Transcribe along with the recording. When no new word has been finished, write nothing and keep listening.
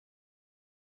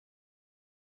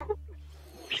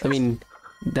I mean,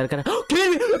 that kind of.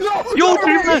 Kirby! No! Yo,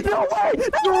 Dreamland! No way!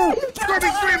 No! Kirby,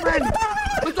 Dreamland!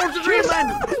 Let's go to Dreamland!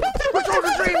 Let's go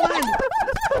to Dreamland!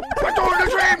 Let's go to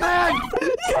Dreamland!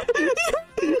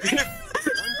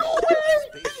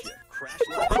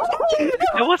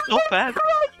 That was so fast.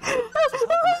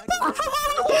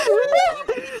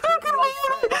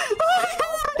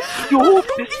 Yo,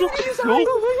 this looks so.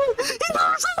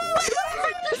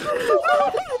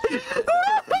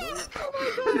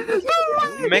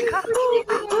 Mecha?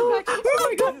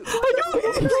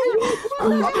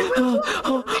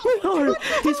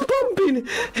 It's pumping!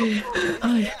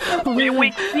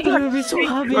 Wait, I'm so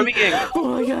happy! Oh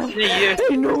my god! Yeah.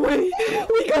 Hey, no way!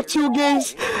 We got 2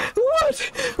 games!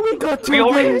 What? We got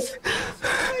 2 games!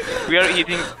 We are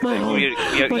eating. We are eating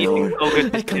so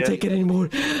good. I can't take it anymore.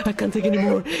 I can't take it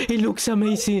anymore. It looks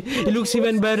amazing. It looks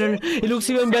even better. It looks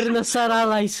even better than Star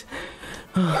Allies.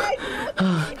 There's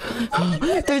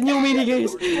new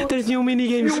minigames. There's new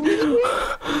minigames.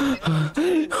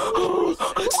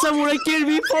 Samurai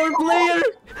Kirby 4-player.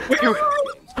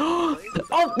 Oh,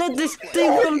 this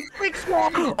thing from.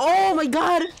 Oh my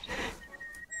god.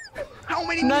 How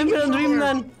many Nightmare on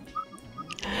Dreamland.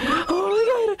 Oh my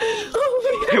god. Oh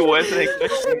my god. I wasn't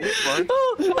expecting this one.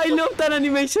 Oh, I love that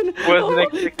animation. Wasn't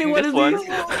expecting this one.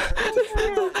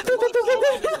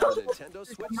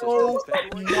 No,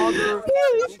 another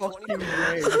fucking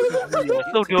way.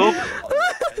 So dope.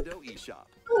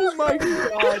 Oh my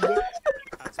god.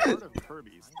 As part of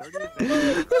Kirby's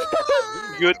 30th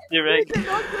Good direct.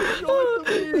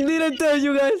 Did I tell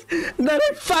you guys that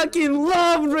I fucking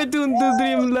love Return to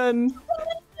Dreamland?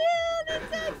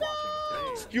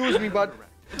 Excuse me, but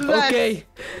Okay.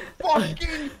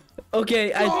 fucking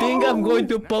Okay, I think I'm going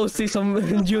to post this on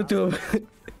YouTube.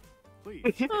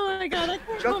 Oh my god, I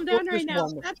can't calm down right now.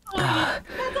 That's all I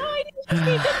need. That's all I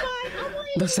need.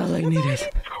 That's all I needed.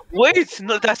 Wait,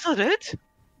 no, that's not it.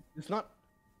 it's not.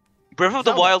 Breath of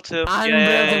the Wild 2. I'm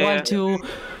Breath of the Wild 2.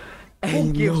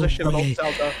 Who gives a shit about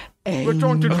Zelda?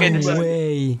 Return to No Dreamland.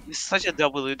 way. This is such a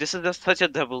W. This is just such a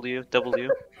W.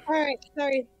 Alright,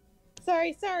 sorry.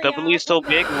 W is so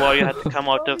big, why you have to come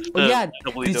out of the Oh yeah,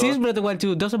 W this door. is Breath of the Wild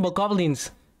 2. Those are bokoblins.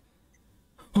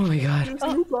 Oh my god. There's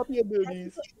new copy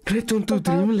abilities. Return to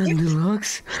Dreamland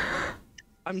Deluxe.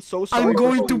 I'm so sorry. I'm for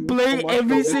going to showing you play so much, every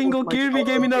but this single was my Kirby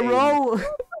game in a childhood row.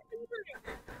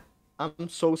 I'm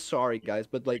so sorry, guys,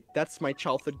 but like that's my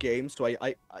childhood game, so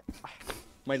I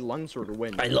my lungs are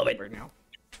ruined. I love it. right now.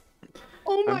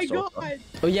 Oh I'm my so god.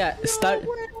 Oh yeah, start.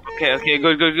 Okay,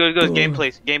 good.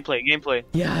 Gameplay.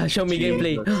 Yeah, show me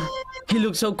gameplay. He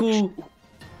looks so cool.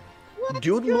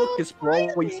 Dude, look is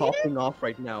probably popping off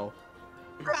right now.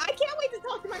 I can't wait to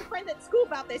talk to my friend at school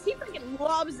about this. He freaking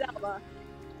loves Zelda.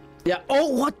 Yeah. Oh,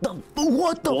 what the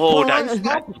Oh, fuck?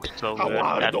 that looks so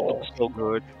good. That looks so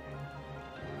good.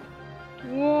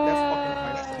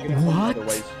 That's fucking fine. What?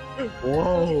 Otherwise.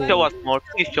 Whoa. Show us more.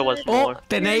 Please show us Oh, more.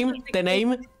 the name.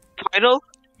 Title?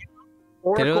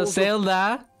 Tears of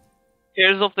Zelda.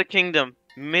 Tears of the Kingdom.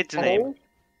 Mid-name.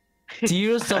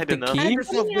 Tears I of the don't know. King. Tears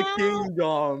of the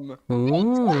Kingdom.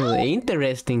 Ooh,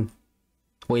 interesting.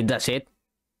 Wait, that's it?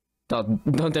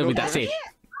 Don't tell me that's it.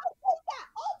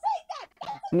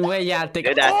 Wait, yeah, take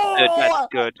Yeah, it. that's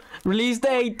good. Release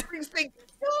date.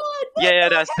 Yeah,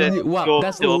 that's it. Wow, Dope,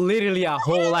 that's dope. literally a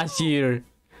whole last year.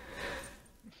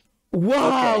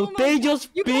 Wow, they just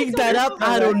You guys picked that up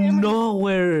out of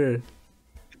nowhere.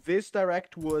 This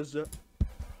direct was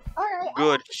Alright,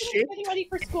 Good. Getting ready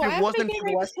for school. It I have to wasn't get the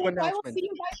ready for last school, so I will announcement. see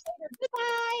you guys later.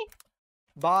 Goodbye.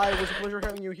 bye. It was a pleasure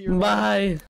having you here. Bye.